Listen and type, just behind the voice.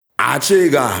A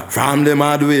Trigga from the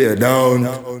mad way down.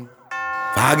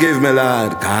 Forgive me,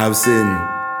 Lord, 'cause I've sinned.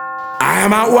 I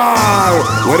am at war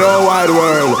with the wide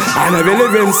world and every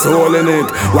living soul in it.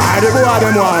 Why the boy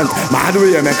them want mad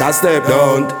way make a step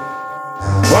down?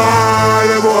 Why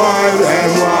the boy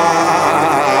them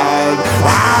want?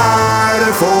 Why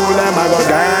the fool them a go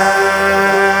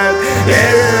get?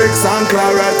 Lyrics and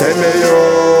clarity me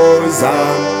use.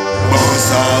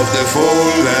 Most of the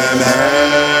fool them head.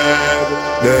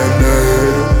 Them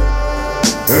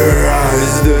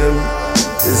rise them,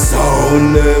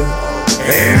 sound them,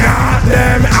 not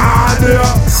them harder.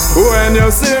 When you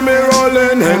see me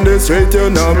rolling in the street, you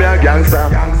know me a gangster.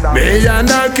 Me and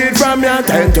a kid from your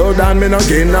 10 to down, me no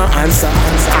give no answer.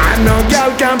 And no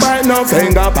girl can bite no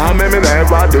finger pa me, me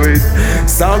never do it.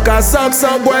 Suck,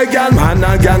 boy, girl, man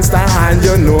a gangster, and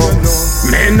you know.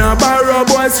 Me no borrow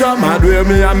boys from mad way,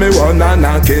 me and me one and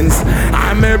knockings.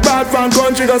 And me bad from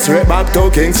country, go straight back to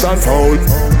Kingston Fold.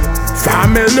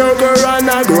 From me look around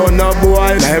a grown up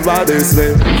boy, never this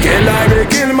way. Kill like we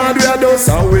kill mad we do,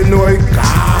 so we know it.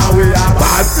 Cause we are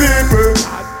bad people.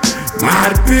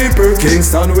 Mad people,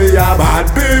 Kingston we are bad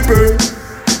people.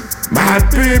 Mad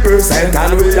people,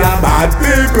 Central we are bad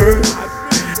people.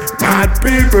 Mad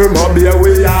people, Mobile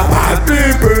we are bad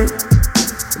people.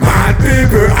 Mad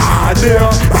people, are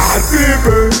there, bad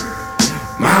people.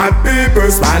 Mad people,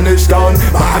 Spanish Town,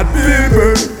 bad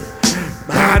people.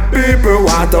 Mad people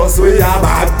want us, we are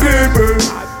bad people.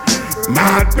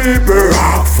 Mad people,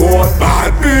 Rockford,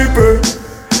 bad people.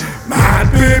 Mad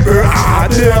people are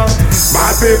there.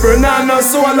 Bad people not no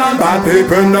soul and bad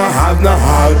people no have no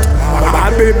heart.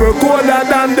 Bad people colder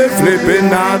than the flipping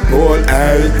North Pole,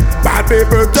 hey. Bad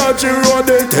people touch the road,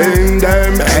 they think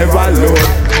them ever load.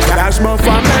 Dash my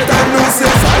family and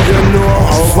Lucifer, you know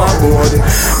overboard.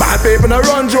 Bad people no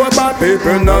run joke, bad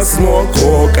people no smoke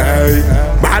coke, hey.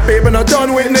 Bad people no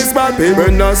done witness, bad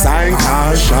people no sign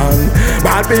caution.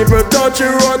 Bad people touch the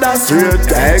road, a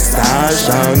straight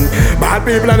extortion. Bad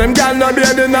people and them gal no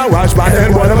beard in a wash, but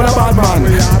them one of a bad man.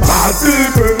 Bad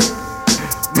people,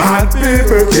 mad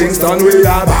people, Kingston we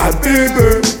are bad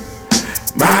people.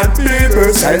 Mad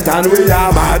people, Central we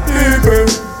are bad people.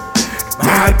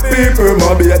 Mad people,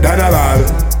 Mobile than a ball.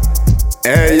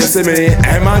 Hey, you see me,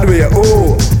 I'm mad way,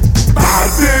 oh. Bad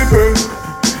people,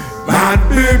 mad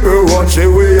people, watch it,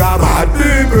 we are bad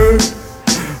people.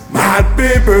 Mad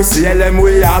people, CLM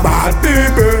we are bad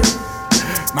people.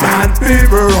 Mad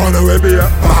people, run away, be a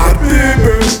bad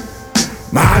people.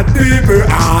 Mad people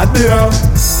are there.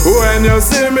 When you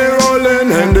see me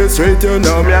rolling in the street, you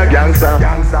know me a gangster.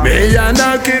 Me and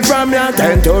a kid from your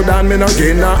 10 to down, me no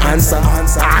give no answer.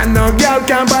 And no girl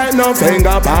can bite no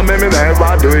finger pa me, me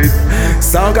never do it.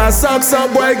 Suck,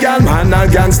 boy, girl, man a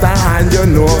gangster, and you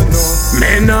know.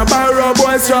 Me no borrow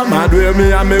boys from mad way,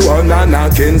 me and me one and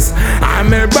knockings. And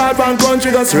me bad from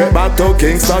country, go straight back to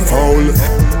Kingston Fold.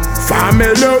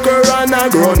 Family look around a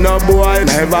grown up boy,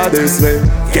 never this way.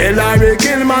 Kill like we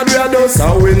kill mad we do,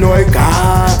 so we know it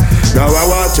car. Now I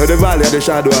walk through the valley of the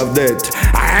shadow of death,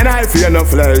 and I fear no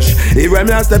flesh. Even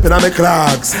me a stepping on my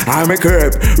clocks, I'm a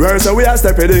crib. Whereas we are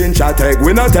stepping in Chattek,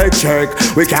 we no take check.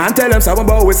 We can't tell them something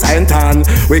about with Santan.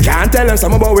 We can't tell them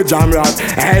something about with Jamrat.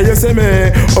 Hey, you see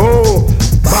me? Oh,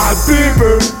 bad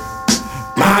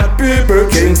people,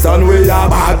 Kingston we are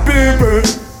bad people.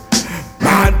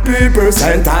 Mad people,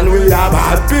 Central we are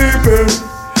bad people.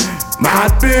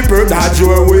 Mad people, that's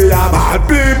where we are bad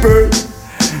people.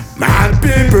 Mad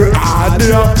people are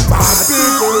there, bad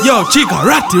people. Yo, Trigga,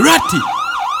 ratty.